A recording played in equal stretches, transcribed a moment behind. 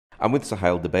I'm with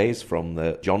Suhail Dabes from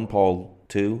the John Paul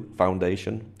II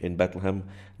Foundation in Bethlehem.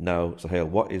 Now, Suhail,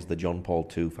 what is the John Paul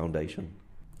II Foundation?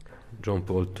 John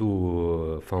Paul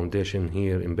II Foundation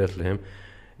here in Bethlehem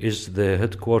is the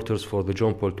headquarters for the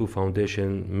John Paul II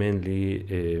Foundation,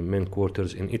 mainly main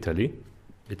quarters in Italy.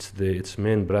 Its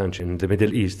main branch in the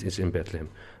Middle East is in Bethlehem.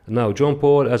 Now, John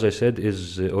Paul, as I said,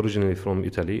 is originally from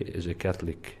Italy, is a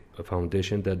Catholic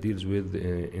foundation that deals with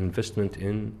investment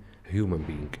in human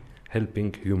being,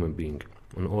 helping human being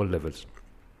on all levels.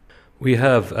 We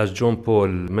have, as John Paul,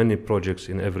 many projects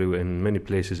in many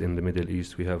places in the Middle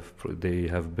East. They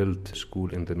have built a school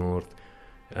in the north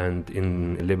and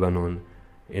in Lebanon,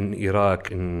 in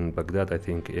Iraq, in Baghdad, I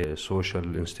think, a social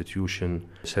institution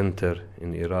center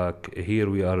in Iraq. Here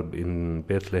we are in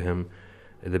Bethlehem,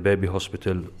 the baby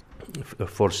hospital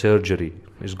for surgery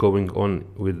is going on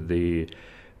with the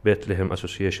Bethlehem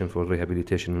Association for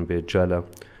Rehabilitation in Beit Jala.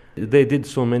 They did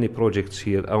so many projects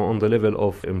here. On the level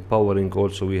of empowering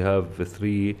also, we have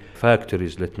 3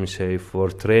 factories, let me say, for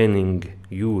training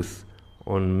youth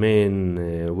on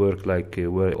main work like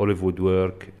olive wood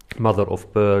work, mother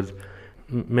of pearl,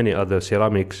 many other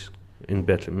ceramics in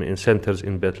Bethlehem, in centers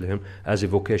in Bethlehem as a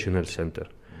vocational center.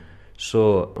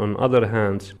 So on other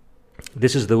hand,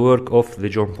 this is the work of the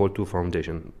John Paul II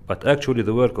Foundation. But actually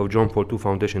the work of John Paul II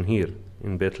Foundation here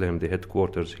in Bethlehem, the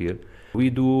headquarters here, we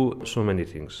do so many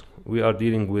things. We are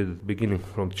dealing with beginning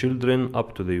from children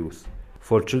up to the youth.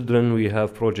 For children, we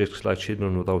have projects like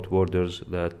Children Without Borders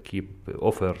that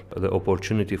offer the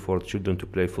opportunity for children to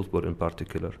play football in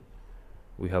particular.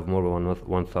 We have more than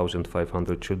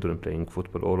 1,500 children playing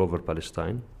football all over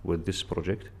Palestine with this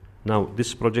project. Now,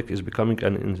 this project is becoming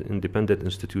an independent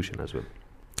institution as well,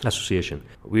 association.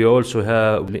 We also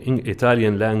have the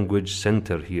Italian language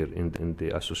center here in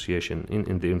the association,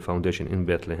 in the foundation in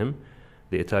Bethlehem,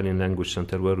 the Italian language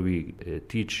center where we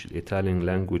teach Italian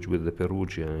language with the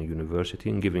Perugia University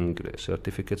and giving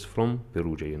certificates from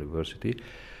Perugia University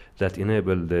that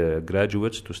enable the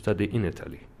graduates to study in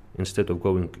Italy. Instead of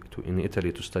going in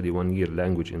Italy to study 1 year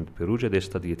language in Perugia, they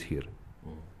study it here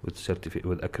with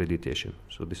accreditation.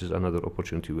 So this is another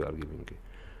opportunity we are giving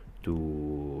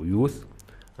to youth.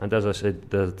 And as I said,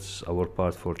 that's our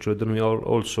part for children. We are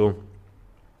also,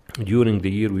 during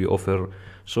the year, we offer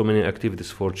so many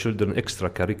activities for children,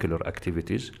 extracurricular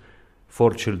activities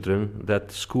for children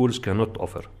that schools cannot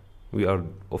offer. We are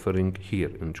offering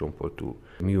here in John Paul II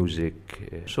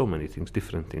music, so many things,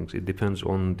 different things. It depends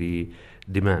on the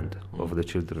demand of the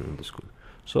children in the school.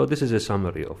 So this is a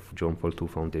summary of John Paul II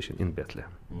Foundation in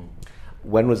Bethlehem.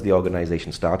 When was the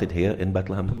organization started here in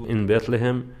Bethlehem? In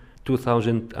Bethlehem,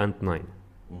 2009.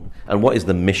 And what is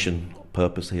the mission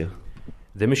purpose here?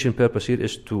 The mission purpose here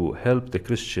is to help the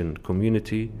Christian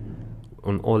community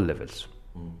on all levels,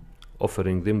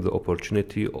 offering them the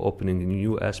opportunity, opening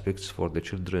new aspects for the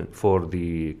children, for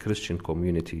the Christian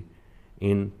community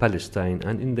in Palestine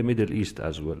and in the Middle East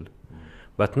as well.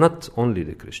 But not only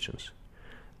the Christians.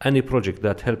 Any project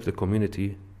that helps the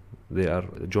community,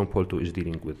 John Paul II is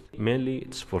dealing with. Mainly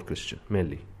it's for Christians,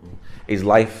 mainly. Is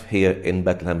life here in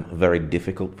Bethlehem very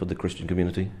difficult for the Christian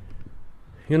community?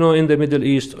 You know, in the Middle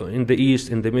East, in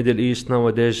the Middle East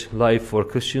nowadays, life for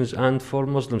Christians and for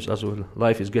Muslims as well,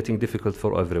 life is getting difficult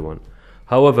for everyone.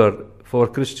 However, for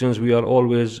Christians, we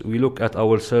look at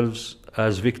ourselves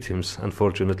as victims,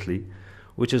 unfortunately,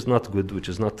 which is not good, which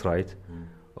is not right.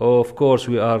 Of course,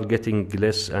 we are getting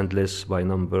less and less by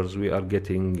numbers. We are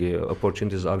getting,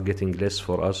 opportunities are getting less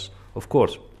for us, of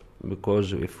course,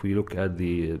 because if we look at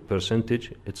the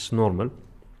percentage, it's normal.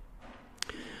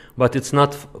 But it's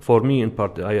not, for me in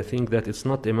part, I think that it's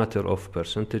not a matter of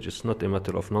percentage, it's not a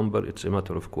matter of number, it's a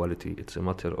matter of quality. It's a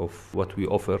matter of what we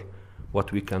offer,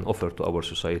 what we can offer to our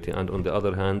society. And on the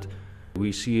other hand,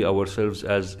 we see ourselves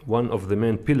as one of the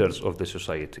main pillars of the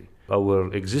society.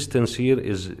 Our existence here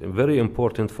is very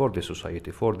important for the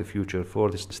society, for the future,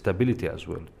 for the stability as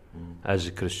well, as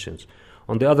Christians.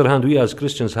 On the other hand, we as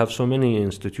Christians have so many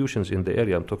institutions in the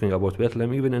area. I'm talking about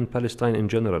Bethlehem, even in Palestine in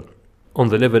general. On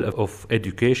the level of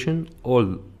education,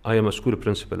 I am a school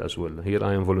principal as well. Here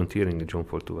I am volunteering in John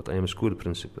Paul II, but I am a school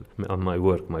principal on my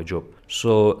work, my job.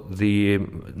 So the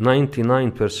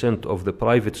 99% of the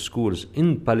private schools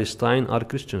in Palestine are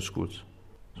Christian schools,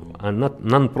 and not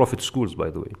non-profit schools, by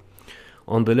the way.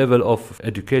 On the level of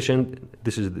education,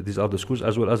 these are the schools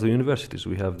as well as the universities.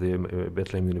 We have the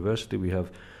Bethlehem University, we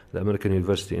have the American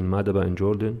University in Madaba in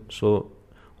Jordan. So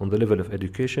on the level of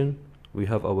education, we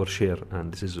have our share,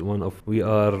 and this is we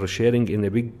are sharing in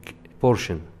a big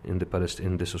portion in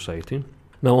the society.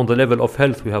 Now, on the level of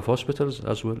health, we have hospitals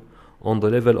as well. On the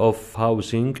level of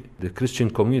housing, the Christian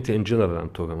community in general, I'm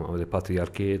talking about the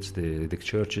patriarchates, the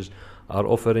churches, are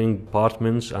offering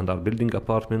apartments and are building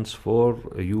apartments for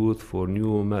youth, for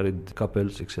new married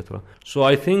couples, etc. So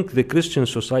I think the Christian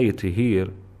society here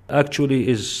actually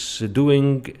is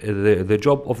doing the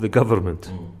job of the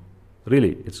government.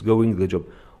 Really, it's going the job.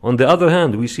 On the other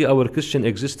hand, we see our Christian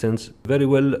existence very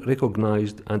well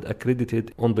recognized and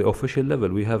accredited on the official level.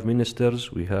 We have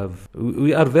ministers, we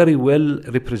are very well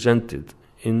represented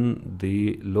in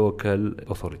the local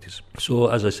authorities. So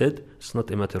as I said, it's not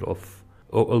a matter of,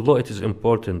 although it is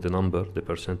important, the number, the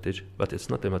percentage, but it's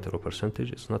not a matter of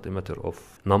percentage, it's not a matter of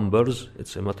numbers,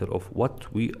 it's a matter of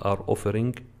what we are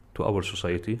offering to our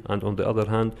society, and on the other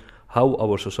hand, how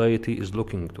our society is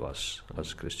looking to us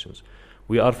as Christians.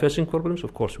 We are facing problems,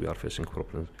 of course we are facing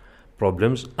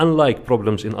problems, unlike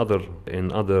problems in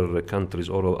other countries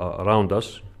or around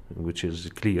us, which is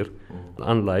clear,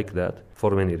 unlike that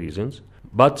for many reasons.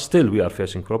 But still we are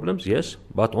facing problems, yes,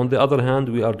 but on the other hand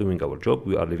we are doing our job,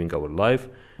 we are living our life.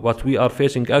 What we are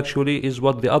facing actually is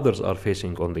what the others are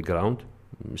facing on the ground,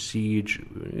 siege,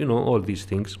 all these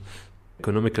things,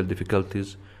 economical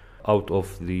difficulties out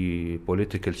of the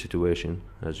political situation,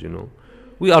 as you know.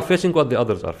 We are facing what the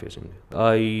others are facing.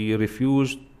 I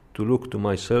refuse to look to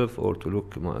myself or to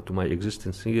look to my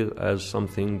existence here as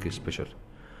something special.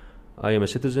 I am a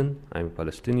citizen, I am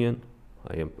Palestinian,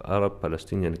 I am Arab,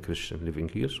 Palestinian, Christian living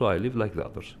here, so I live like the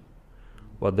others.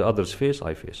 What the others face,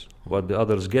 I face. What the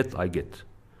others get, I get.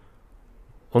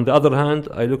 On the other hand,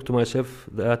 I look to myself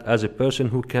that as a person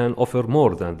who can offer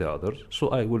more than the others, so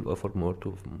I will offer more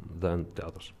than the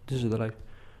others. This is the life.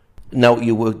 Now,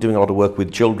 you were doing a lot of work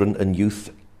with children and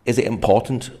youth. Is it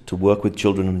important to work with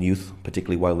children and youth,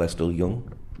 particularly while they're still young?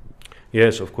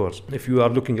 Yes, of course. If you are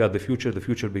looking at the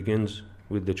future begins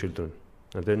with the children,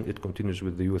 and then it continues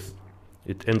with the youth.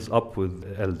 It ends up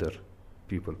with elder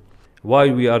people.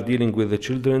 While we are dealing with the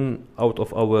children, out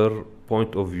of our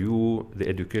point of view, the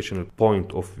educational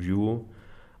point of view,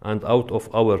 and out of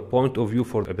our point of view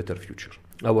for a better future.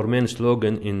 Our main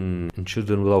slogan in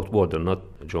Children Without Border, not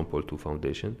John Paul II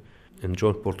Foundation, in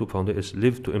John Paul II Foundation is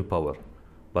live to empower.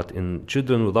 But in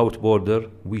Children Without Border,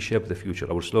 we shape the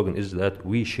future. Our slogan is that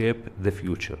we shape the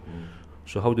future.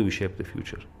 So how do we shape the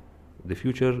future? The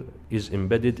future is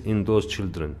embedded in those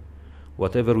children.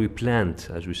 Whatever we plant,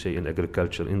 as we say in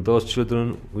agriculture, in those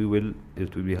children,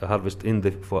 it will be harvest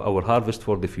for our harvest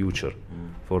for the future,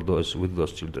 with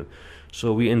those children.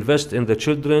 So we invest in the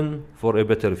children for a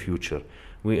better future.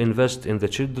 We invest in the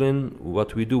children.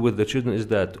 What we do with the children is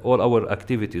that all our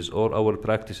activities, all our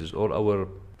practices, all our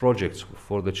projects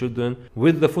for the children,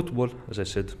 with the football, as I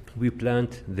said, we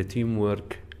plant the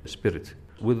teamwork spirit.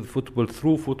 With football,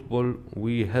 through football,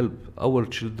 we help our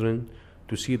children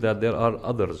to see that there are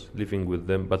others living with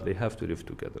them, but they have to live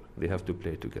together. They have to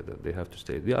play together. They have to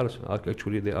stay. They are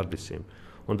the same.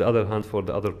 On the other hand, for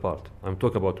the other part, I'm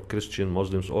talking about Christian,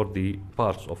 Muslims, or the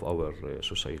parts of our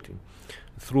society.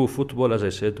 Through football, as I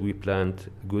said, we plant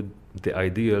the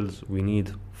ideals we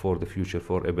need for the future,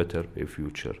 for a better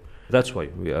future. That's why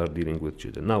we are dealing with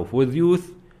children. Now, with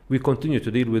youth, we continue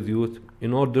to deal with youth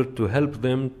in order to help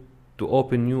them to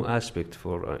open new aspects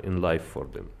in life for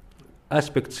them.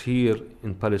 Aspects here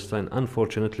in Palestine,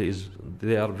 unfortunately,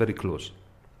 they are very close,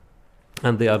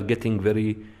 and they are getting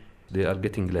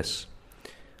less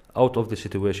out of the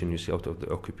situation, you see, out of the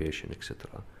occupation,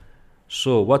 etc.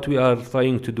 So what we are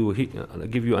trying to do, I'll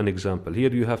give you an example.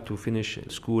 Here you have to finish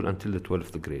school until the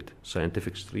 12th grade,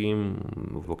 scientific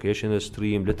stream, vocational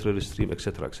stream, literary stream,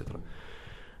 etc., etc.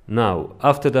 Now,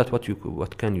 after that, what you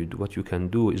can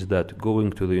do is that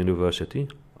going to the university.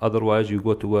 Otherwise, you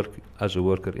go to work as a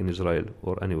worker in Israel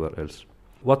or anywhere else.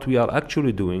 What we are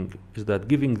actually doing is that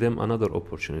giving them another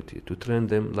opportunity to train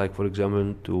them, like for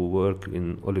example, to work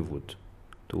in olive wood,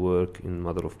 to work in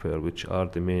mother of pearl, which are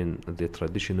the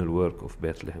traditional work of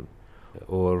Bethlehem,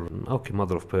 or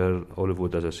mother of pearl, olive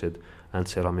wood, as I said, and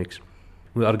ceramics.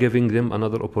 We are giving them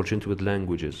another opportunity with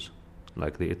languages,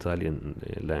 like the Italian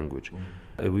language.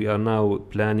 We are now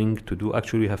planning to do.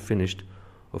 Actually, we have finished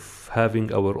of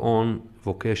having our own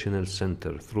vocational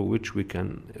center through which we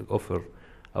can offer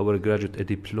our graduate a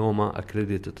diploma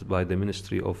accredited by the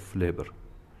Ministry of Labor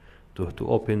to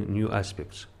open new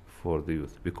aspects for the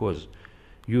youth, because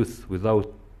youth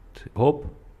without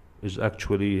hope is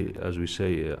actually, as we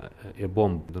say, a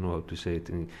bomb. I don't know how to say it.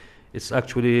 It's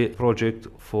actually a project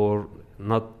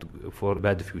not for a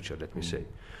bad future, let me say.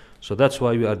 So that's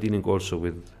why we are dealing also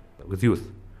with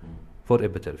youth for a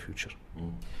better future.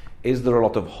 Is there a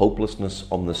lot of hopelessness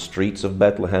on the streets of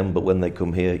Bethlehem, but when they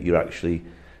come here, you're actually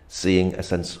seeing a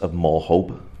sense of more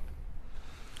hope?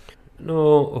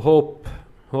 No,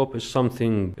 hope is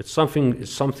something. It's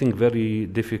something very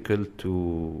difficult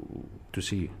to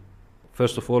see.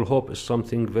 First of all, hope is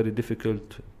something very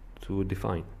difficult to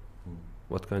define.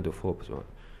 What kind of hope?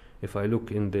 If I look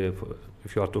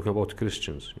if you are talking about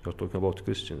Christians, you are talking about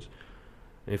Christians.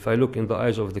 If I look in the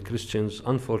eyes of the Christians,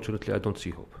 unfortunately, I don't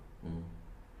see hope.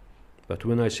 But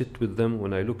when I sit with them,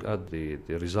 when I look at the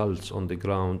results on the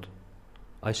ground,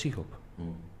 I see hope.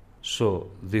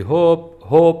 So the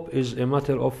hope is a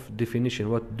matter of definition.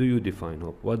 What do you define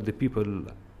hope? What the people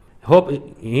hope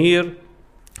here?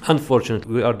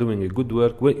 Unfortunately, we are doing a good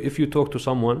work. If you talk to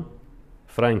someone,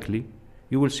 frankly,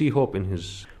 you will see hope in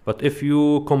his. But if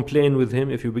you complain with him,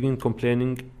 if you begin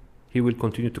complaining, he will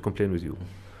continue to complain with you.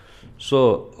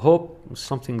 So hope is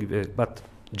something. But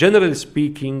generally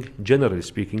speaking,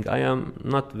 I am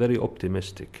not very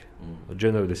optimistic.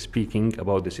 Generally speaking,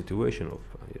 about the situation of.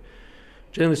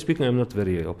 Generally speaking, I'm not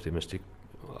very optimistic,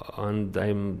 and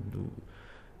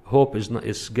hope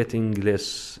is getting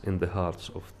less in the hearts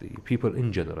of the people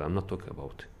in general. I'm not talking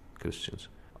about Christians.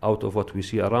 Out of what we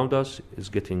see around us is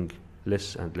getting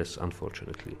less and less,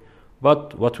 unfortunately.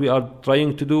 But what we are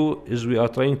trying to do is we are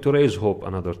trying to raise hope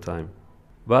another time,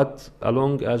 but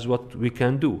along as what we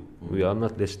can do. We are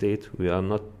not the state. We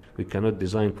cannot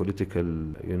design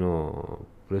political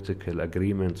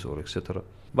agreements or etc.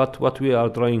 But what we are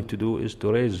trying to do is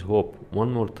to raise hope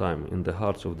one more time in the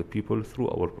hearts of the people through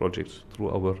our projects, through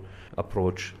our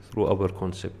approach, through our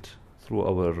concept, through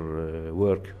our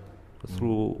work,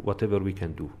 through whatever we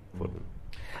can do for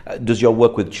them. Does your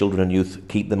work with children and youth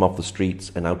keep them off the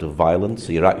streets and out of violence?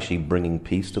 So you're actually bringing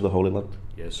peace to the Holy Land?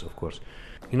 Yes, of course.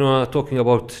 Talking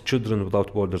about Children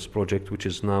Without Borders project, which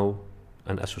is now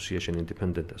an association,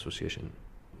 independent association.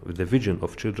 The vision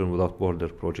of Children Without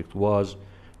Borders project was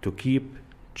to keep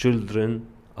children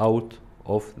out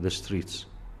of the streets,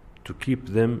 to keep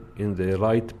them in the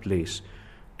right place,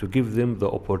 to give them the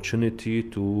opportunity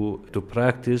to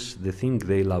practice the thing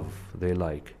they love, they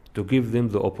like, to give them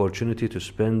the opportunity to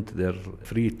spend their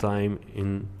free time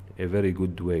in a very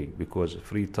good way, because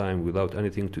free time without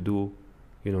anything to do,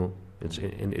 it's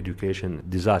in education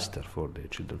disaster for the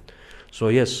children. So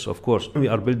yes, of course, we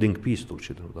are building peace to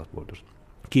Children Without Borders,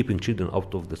 keeping children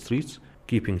out of the streets,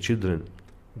 keeping children,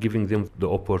 giving them the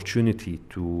opportunity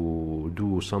to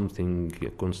do something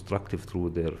constructive through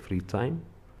their free time.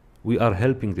 We are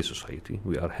helping the society.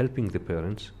 We are helping the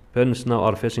parents. Parents now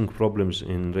are facing problems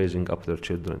in raising up their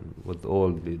children with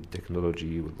all the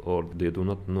technology, they do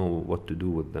not know what to do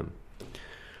with them.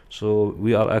 So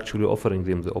we are actually offering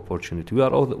them the opportunity.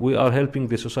 We are helping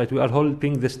the society. We are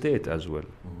helping the state as well.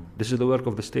 This is the work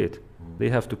of the state. They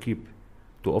have to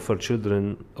offer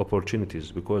children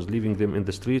opportunities, because leaving them in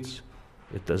the streets,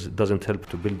 it doesn't help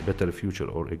to build a better future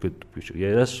or a good future.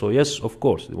 Yes, of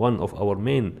course, one of our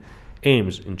main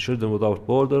aims in Children Without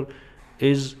Borders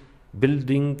is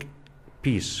building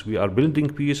peace. We are building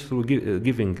peace through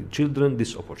giving children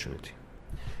this opportunity.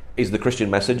 Is the Christian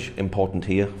message important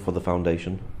here for the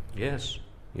foundation? Yes,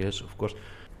 of course.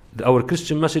 Our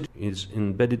Christian message is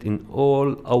embedded in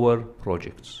all our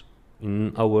projects,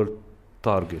 in our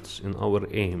targets, in our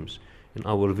aims, in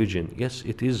our vision. Yes,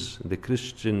 it is. The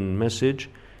Christian message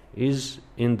is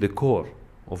in the core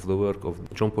of the work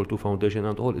of John Paul II Foundation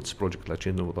and all its projects like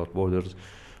Children Without Borders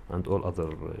and all other,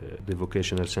 the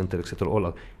vocational center,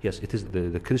 etc. Yes, it is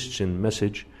the Christian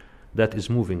message that is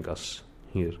moving us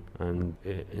here. And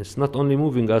it's not only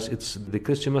moving us, it's the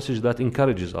Christian message that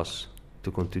encourages us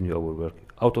to continue our work.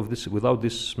 Without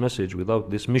this message,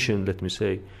 without this mission, let me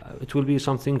say, it will be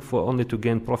something for only to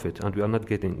gain profit, and we are not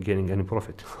gaining any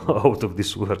profit out of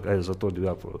this work. As I told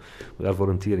you, we are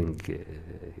volunteering here.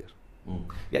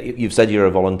 Yeah, you've said you're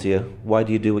a volunteer. Why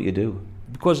do you do what you do?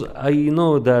 Because I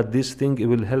know that this thing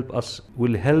will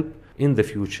help in the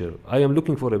future. I am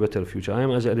looking for a better future. I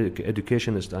am as an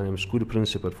educationist, I am school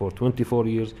principal for 24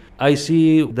 years. I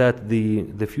see that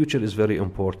the future is very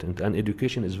important and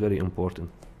education is very important.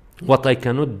 What I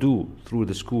cannot do through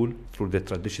the school, through the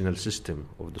traditional system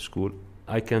of the school,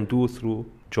 I can do through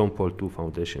John Paul II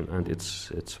Foundation and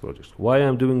its projects. Why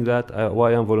I'm doing that,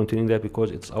 why I'm volunteering that, because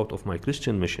it's out of my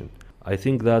Christian mission. I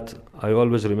think that I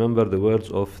always remember the words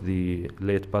of the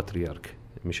late patriarch,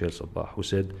 Michel Sabah, who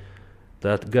said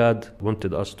that God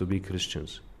wanted us to be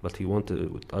Christians, but he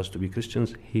wanted us to be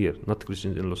Christians here, not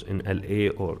Christians in LA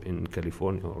or in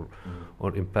California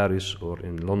or in Paris or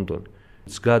in London.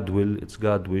 It's God's will, it's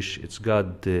God's wish, it's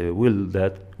God's will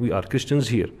that we are Christians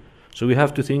here. So we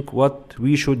have to think what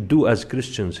we should do as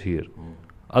Christians here.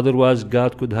 Otherwise,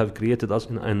 God could have created us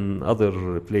in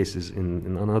other places,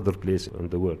 in another place in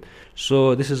the world.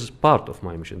 So this is part of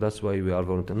my mission. That's why we are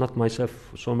volunteering. Not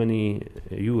myself, so many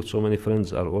youth, so many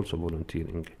friends are also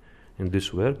volunteering in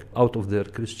this work out of their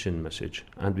Christian message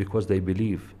and because they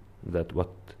believe that what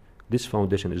this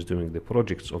foundation is doing, the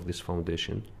projects of this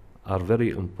foundation, are very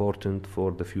important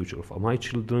for the future of my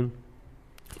children,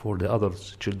 for the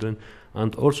others' children,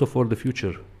 and also for the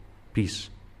future peace,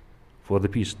 for the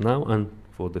peace now and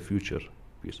for the future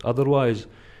peace. Otherwise,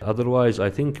 I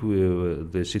think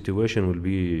the situation will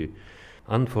be,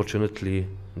 unfortunately,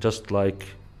 just like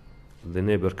the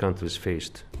neighbor countries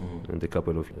faced in a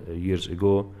couple of years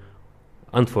ago.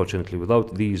 Unfortunately,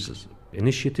 without these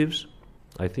initiatives,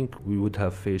 I think we would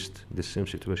have faced the same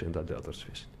situation that the others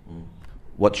faced.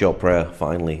 What's your prayer,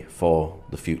 finally, for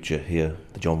the future here,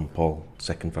 the John Paul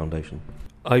II Foundation?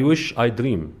 I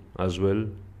dream as well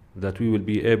that we will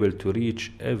be able to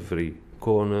reach every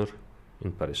corner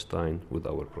in Palestine with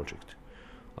our project.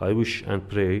 I wish and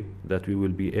pray that we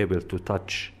will be able to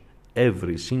touch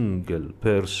every single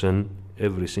person,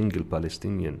 every single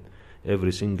Palestinian,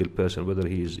 every single person, whether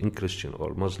he is in Christian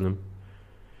or Muslim,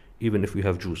 even if we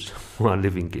have Jews who are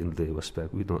living in the West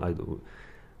Bank,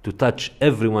 to touch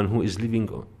everyone who is living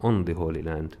on the Holy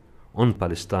Land, on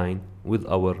Palestine, with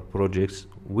our projects,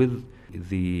 with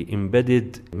the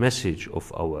embedded message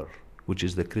of which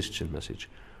is the Christian message,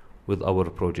 with our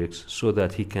projects, so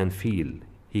that he can feel,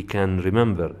 he can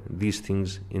remember these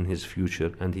things in his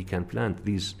future, and he can plant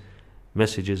these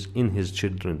messages in his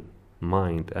children's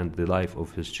mind and the life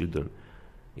of his children.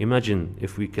 Imagine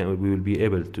if we will be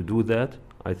able to do that.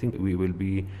 I think we will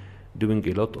be doing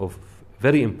a lot of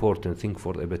very important things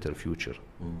for a better future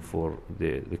for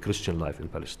the Christian life in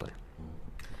Palestine.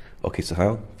 Okay,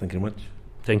 Suhail, thank you very much.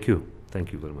 Thank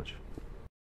you very much.